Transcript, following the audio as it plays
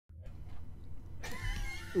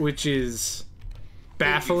which is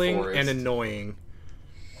baffling and annoying.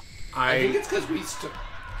 I think it's because we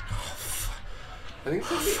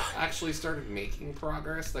actually started making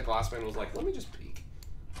progress. The glass man was like, let me just peek.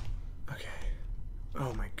 Okay.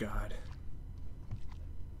 Oh my god.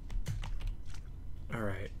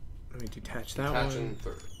 Alright. Let me detach that one.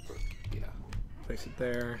 Yeah. Place it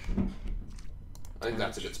there. I think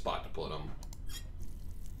that's a good spot to put them.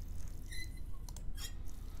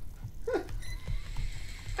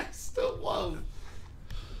 I still love...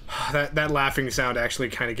 That laughing sound actually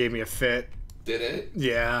kind of gave me a fit. Did it?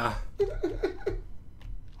 Yeah.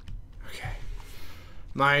 Okay.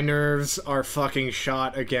 My nerves are fucking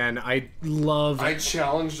shot again. I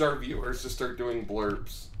challenged our viewers to start doing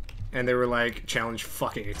blurbs. And they were like, challenge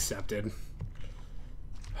fucking accepted.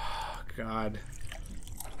 Oh, God.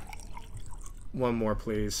 One more,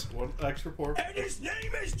 please. One extra pour. And his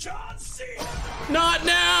name is John C. Not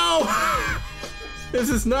now! This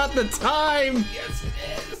is not the time! Yes, it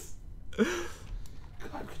is.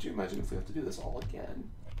 God, could you imagine if we have to do this all again?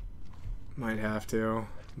 Might have to.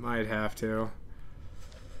 Might have to.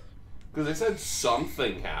 Because I said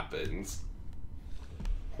something happens.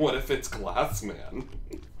 What if it's Glassman?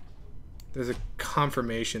 There's a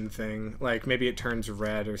confirmation thing. Like, maybe it turns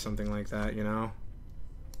red or something like that, you know?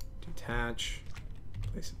 Detach.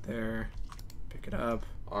 Place it there. Pick it up.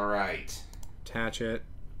 Alright. Attach it.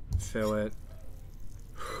 Fill it.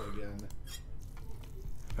 Again.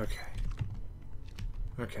 Okay.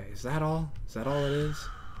 Okay, is that all? Is that all it is?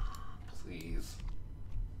 Please.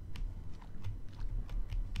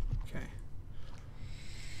 Okay.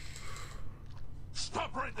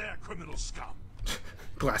 Stop right there, criminal scum.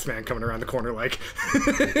 Glass man coming around the corner like...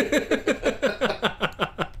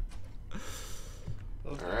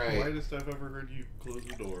 Alright. Lightest I've ever heard you close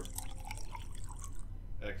the door.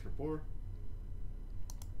 Extra pour.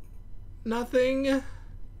 Nothing.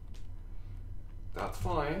 That's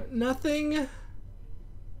fine. Nothing.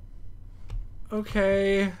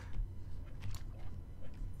 Okay.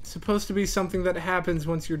 It's supposed to be something that happens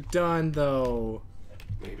once you're done, though.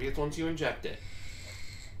 Maybe it's once you inject it.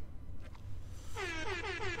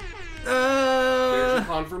 There's your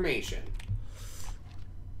confirmation.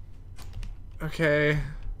 Okay.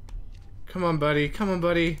 Come on, buddy. Come on,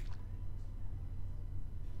 buddy.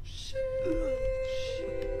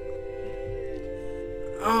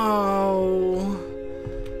 Oh.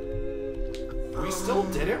 We still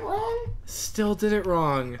did it wrong? Still did it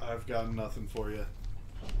wrong. I've got nothing for you.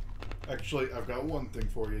 Actually, I've got one thing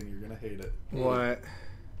for you, and you're gonna hate it. What?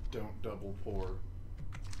 Don't double pour.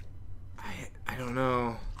 I don't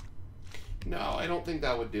know. No, I don't think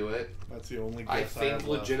that would do it. That's the only guess I I think have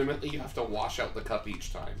legitimately you have to wash out the cup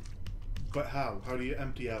each time. left. But how? How do you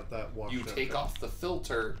empty out that water? You take off the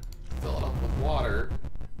filter, fill it up with water.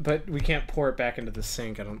 But we can't pour it back into the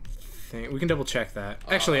sink, I don't think. We can double check that.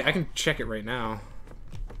 Actually, I can check it right now.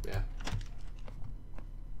 Yeah.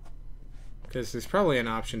 Because there's probably an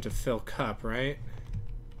option to fill cup, right?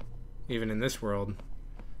 Even in this world.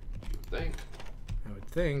 You would think. I would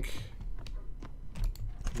think.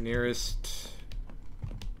 Nearest...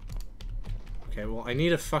 Okay, well, I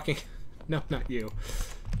need a fucking... No, not you.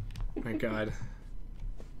 My god.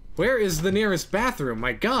 Where is the nearest bathroom?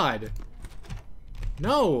 My god!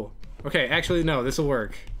 No! Okay, actually, no, this'll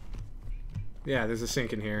work. Yeah, there's a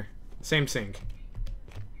sink in here. Same sink.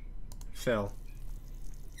 Fill.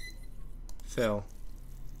 Fill.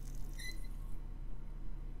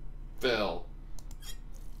 Fill.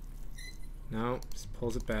 No, just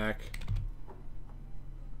pulls it back.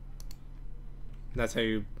 That's how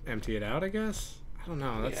you empty it out, I guess? I don't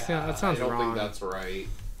know. That sounds wrong. I don't think that's right.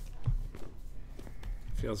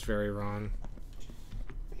 Feels very wrong.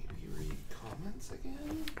 Maybe read comments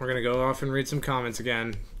again? We're gonna go off and read some comments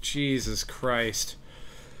again. Jesus Christ.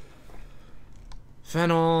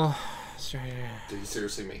 Fennel. Did he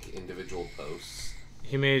seriously make individual posts?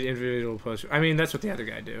 He made individual posts. I mean, that's what the other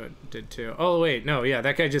guy did too. Oh, wait. No, yeah,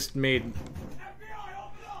 that guy just made...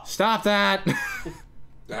 Stop that!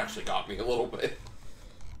 That actually got me a little bit.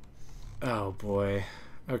 Oh, boy.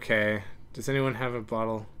 Okay. Does anyone have a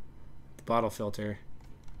bottle filter?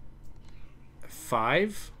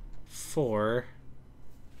 5, 4,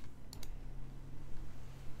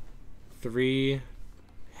 3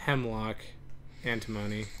 hemlock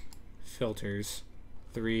antimony filters.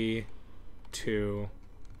 3, 2,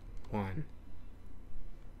 1.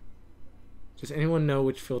 Does anyone know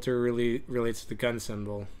which filter really relates to the gun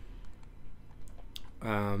symbol?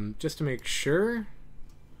 Just to make sure.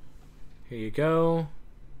 Here you go.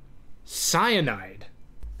 Cyanide.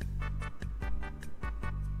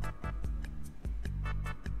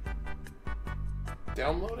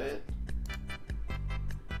 Download it.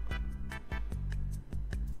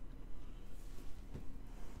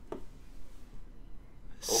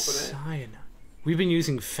 Cyanide. We've been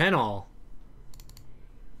using phenol.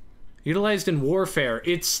 Utilized in warfare.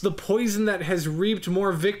 It's the poison that has reaped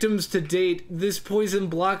more victims to date. This poison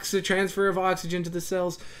blocks the transfer of oxygen to the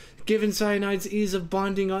cells, given cyanide's ease of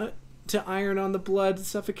bonding to iron on the blood,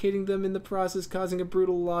 suffocating them in the process, causing a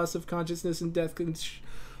brutal loss of consciousness and death,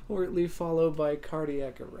 shortly followed by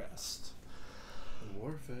cardiac arrest.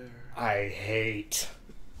 Warfare. I hate.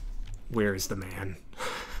 Where is the man?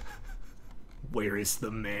 Where is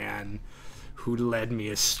the man who led me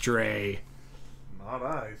astray? Not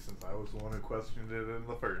I, since I was the one who questioned it in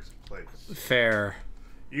the first place. Fair.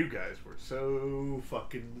 You guys were so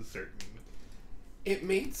fucking certain. It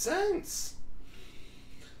made sense.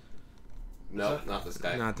 No, not this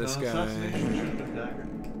guy. Not this guy. Assassination should have been dagger.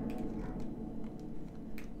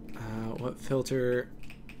 What filter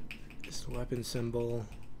is the weapon symbol?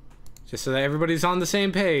 Just so that everybody's on the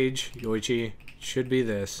same page, Yoichi, should be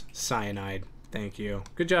this. Cyanide. Thank you.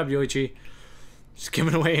 Good job, Yoichi. Just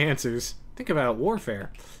giving away answers. Think about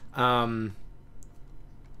warfare. Ghost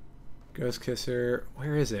Kisser.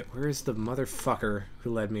 Where is it? Where is the motherfucker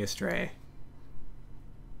who led me astray?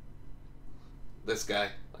 This guy,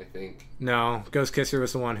 I think. No, Ghost Kisser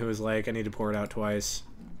was the one who was like, I need to pour it out twice.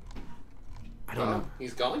 I don't know.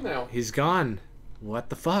 He's gone now. He's gone. What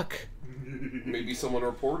the fuck? Maybe someone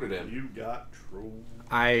reported him. You got trolled.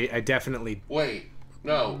 I definitely... Wait,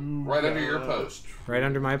 no, right under your post. Right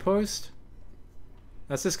under my post?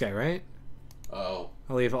 That's this guy, right? Oh.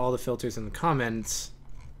 I'll leave all the filters in the comments.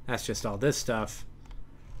 That's just all this stuff.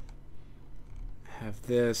 Have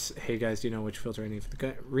this. Hey guys, do you know which filter I need for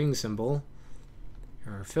the ring symbol?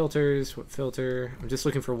 Here are filters. What filter? I'm just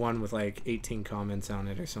looking for one with like 18 comments on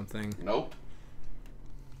it or something. Nope.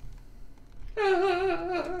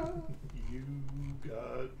 You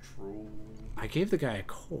got trolled. I gave the guy a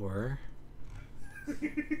core. That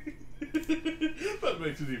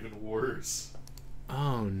makes it even worse.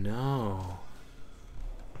 Oh no.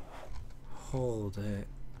 Hold it.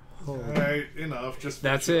 Hold it. Alright, enough. Just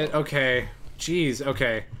That's finish it. up. Okay. Jeez.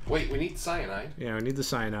 Okay. Wait, we need cyanide. Yeah, we need the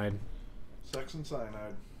cyanide. Sex and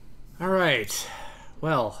cyanide. All right.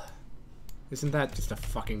 Well, isn't that just a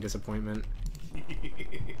fucking disappointment?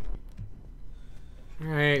 All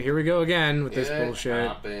right, here we go again with this bullshit.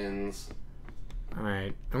 Happens. All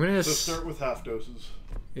right, I'm gonna. So start with half doses.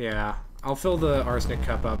 Yeah, I'll fill the arsenic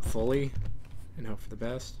cup up fully, and hope for the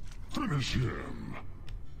best. Finish him.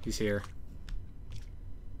 He's here.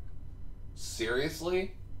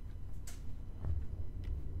 Seriously?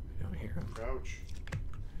 I don't hear him. Ouch.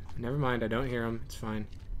 Never mind, I don't hear him. It's fine.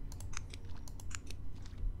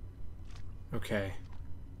 Okay.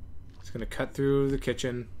 Just gonna cut through the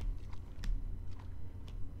kitchen.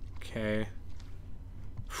 Okay.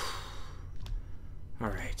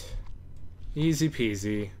 Alright. Easy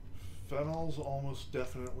peasy. Phenol's almost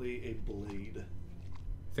definitely a blade.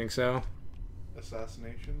 Think so?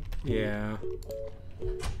 Assassination? Yeah.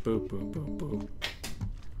 Boop, boop, boop, boop.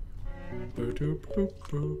 Boop, boop, boop,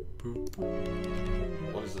 boop, boop,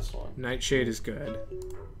 boop. What is this one? Nightshade is good.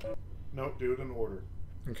 Nope, do it in order.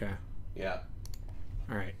 Okay. Yeah.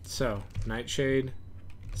 Alright, so, Nightshade,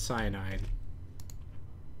 Cyanide.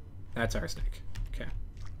 That's arsenic. Okay.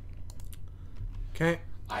 Okay.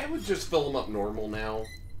 I would just fill them up normal now.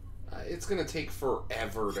 It's gonna take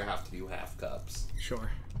forever to have to do half cups. Sure.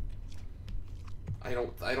 I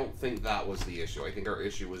don't think that was the issue. I think our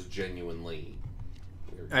issue was genuinely.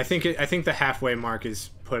 I think the halfway mark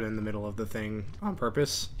is put in the middle of the thing on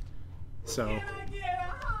purpose. So.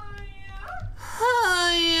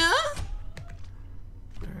 Hiya.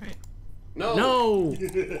 Alright. No. No!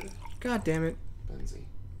 God damn it. Benzie.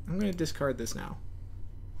 I'm gonna discard this now.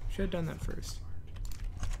 Should have done that first.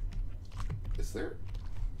 Is there?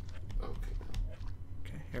 Okay.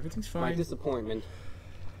 Okay, everything's My fine. disappointment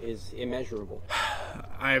is immeasurable.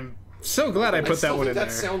 I'm so glad I put that one in there.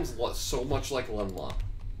 That sounds so much like Lunla.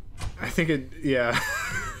 I think it, yeah.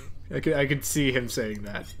 I could see him saying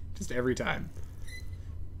that just every time.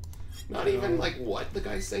 Not even like what the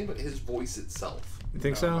guy's saying, but his voice itself. You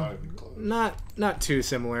think No, so? not even close. Not too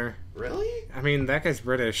similar. Really? I mean, that guy's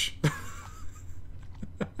British.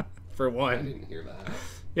 For I one. didn't hear that.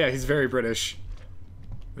 Yeah, he's very British.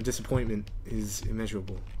 My disappointment is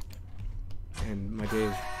immeasurable. And my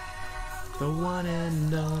days. The one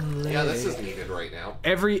and only. Yeah, this is needed right now.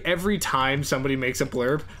 Every time somebody makes a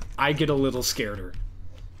blurb, I get a little scareder.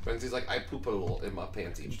 Benzie's like, I poop a little in my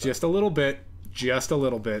pants each time. Just a little bit. Just a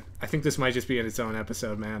little bit. I think this might just be in its own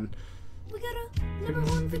episode, man. We got a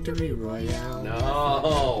 #1 victory royale.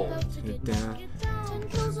 No. Get down. 10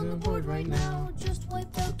 kills on the board right now. Just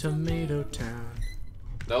wiped out Tomato Town.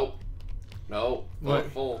 Nope. No. What?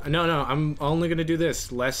 Full. No, I'm only gonna do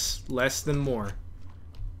this. Less than more.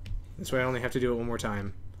 This way I only have to do it one more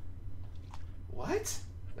time. What?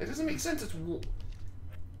 That doesn't make sense. It's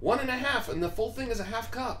 1.5, and the full thing is a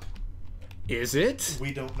half cup. Is it?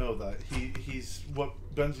 We don't know that. He's what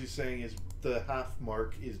Benzie's saying is the half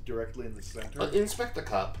mark is directly in the center. Inspect the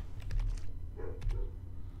cup.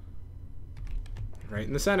 Right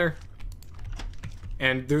in the center.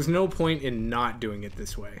 And there's no point in not doing it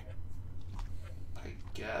this way. I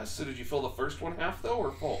guess. So did you fill the first one half, though,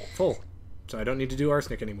 or full? Full. So I don't need to do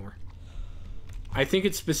arsenic anymore. I think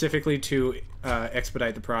it's specifically to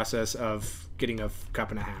expedite the process of getting a cup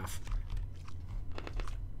and a half.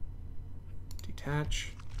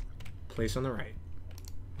 Detach. Place on the right.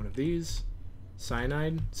 One of these.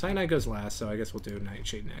 Cyanide. Cyanide goes last, so I guess we'll do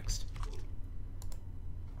nightshade next.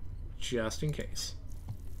 Just in case.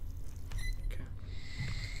 Okay.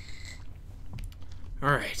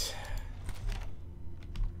 Alright.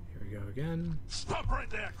 Here we go again. Stop right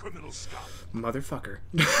there, criminal scum! Motherfucker.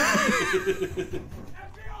 FBI,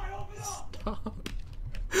 open up! Stop.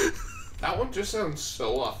 That one just sounds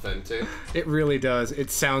so authentic. It really does. It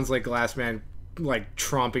sounds like Glassman, like,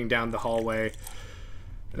 tromping down the hallway.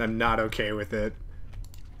 And I'm not okay with it.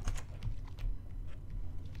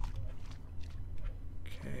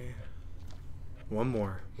 Okay. One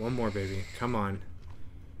more. One more, baby. Come on.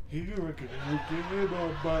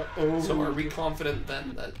 So are we confident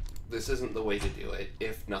then that this isn't the way to do it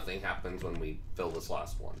if nothing happens when we fill this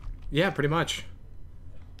last one? Yeah, pretty much.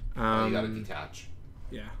 You gotta detach.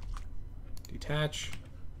 Yeah. Detach.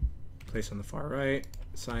 Place on the far right.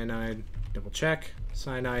 Cyanide. Double check.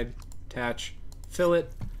 Cyanide. Attach. Fill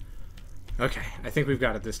it. Okay, I think we've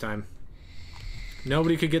got it this time.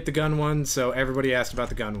 Nobody could get the gun one, so everybody asked about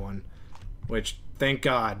the gun one. Which, thank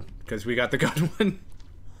God, because we got the gun one.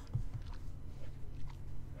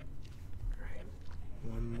 Alright.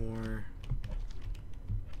 One more.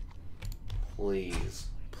 Please.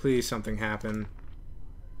 Please, something happen.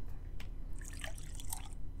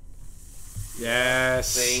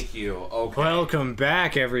 Yes. Thank you. Okay. Welcome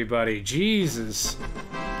back, everybody. Jesus.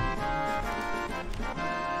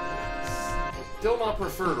 Still not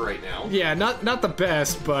preferred right now. Yeah, not the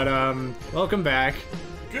best, but welcome back.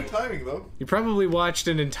 Good timing though. You probably watched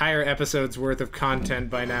an entire episode's worth of content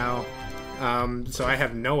by now, so I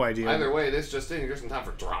have no idea. Either way, this just in. Here's some time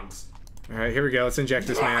for drugs. All right, here we go. Let's inject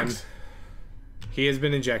this man. He has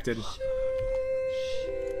been injected.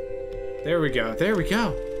 There we go. There we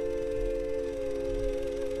go.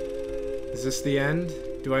 Is this the end?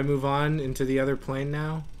 Do I move on into the other plane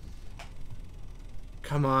now?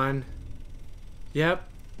 Come on. Yep,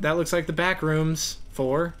 that looks like the back rooms.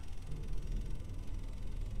 4.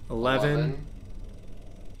 11.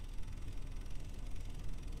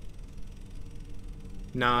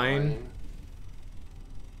 9.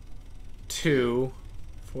 2.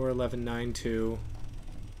 4, 11, 9, 2.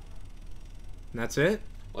 And that's it?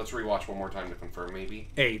 Let's rewatch one more time to confirm, maybe.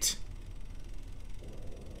 8.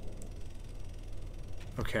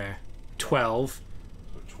 Okay. 12.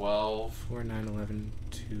 So 12. 4, 9, 11,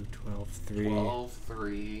 2, 12, 3. 12,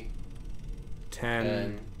 3. 10.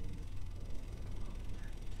 10.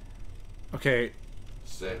 Okay.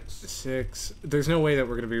 6. 6. There's no way that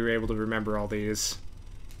we're going to be able to remember all these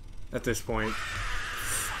at this point.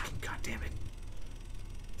 Fucking goddamn it.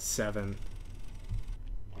 7.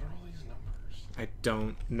 What are all these numbers? I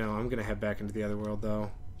don't know. I'm going to head back into the other world,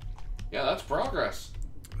 though. Yeah, that's progress.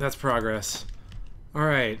 That's progress.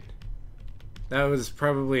 Alright. That was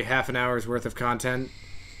probably half an hour's worth of content.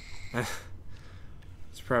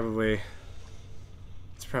 It's probably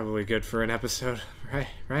good for an episode, right?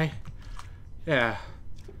 Right? Yeah.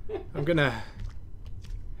 I'm gonna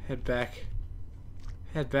head back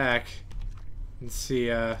and see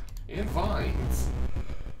And vines.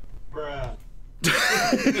 Bruh.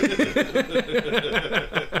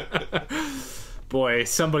 Boy,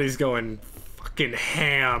 somebody's going fucking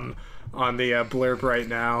ham on the blurb right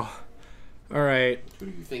now. Alright. Who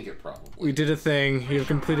do you think it probably? We did a thing. You've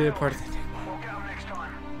completed a part of the thing.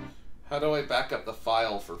 How do I back up the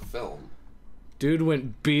file for film? Dude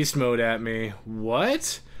went beast mode at me.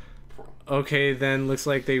 What? Okay, then looks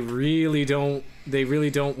like they really don't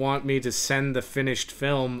want me to send the finished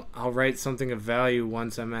film. I'll write something of value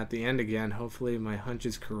once I'm at the end again. Hopefully my hunch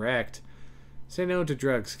is correct. Say no to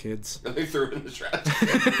drugs, kids. They threw it in the trash.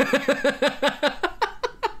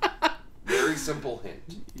 Very simple hint.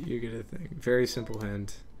 You get a thing. Very simple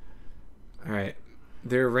hint. Alright.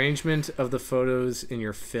 The arrangement of the photos in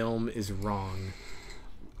your film is wrong.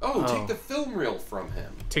 Oh, take the film reel from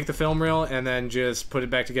him. Take the film reel and then just put it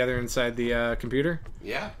back together inside the computer?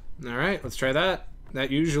 Yeah. Alright, let's try that. That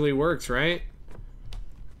usually works, right?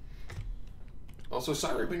 Also,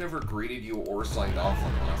 sorry we never greeted you or signed off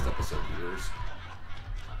on the last episode of yours.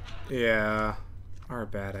 Yeah. Our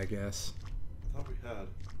bad, I guess. I thought we had.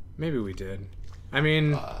 Maybe we did. I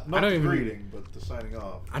mean, Not I don't the even... greeting, but the signing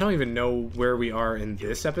off. I don't even know where we are in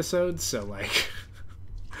this episode, so, like...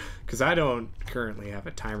 Because I don't currently have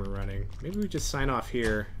a timer running. Maybe we just sign off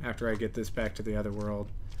here after I get this back to the other world.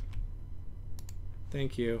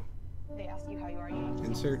 Thank you. They ask you how you are, you just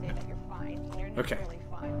Insert. say that you're fine. You're Okay. really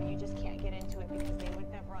fine, but you just can't get into it because they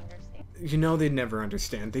would never understand. You know they'd never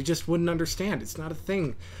understand. They just wouldn't understand. It's not a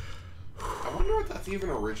thing. I wonder what that's even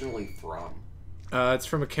originally from. It's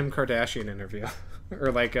from a Kim Kardashian interview.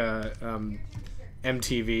 Or like a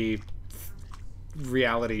MTV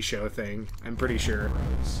reality show thing. I'm pretty sure.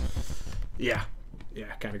 Yeah.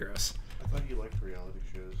 Yeah, kind of gross. I thought you liked reality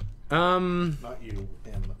shows. Not you,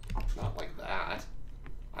 him. Not like that.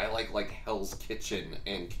 I like Hell's Kitchen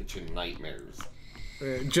and Kitchen Nightmares.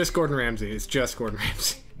 Just Gordon Ramsay. It's just Gordon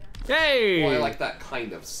Ramsay. Hey! Well, I like that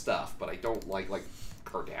kind of stuff, but I don't like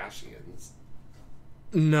Kardashians.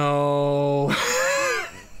 No.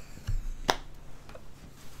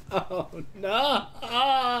 Oh,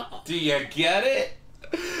 no. Do you get it?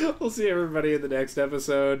 We'll see everybody in the next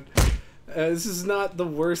episode. This is not the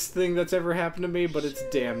worst thing that's ever happened to me, but it's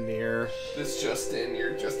damn near. You're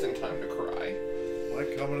just in time to cry.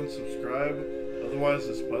 Like, comment, and subscribe. Otherwise,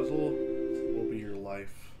 this puzzle will be your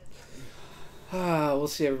life. We'll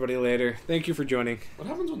see everybody later. Thank you for joining. What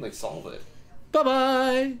happens when they solve it?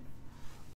 Bye-bye!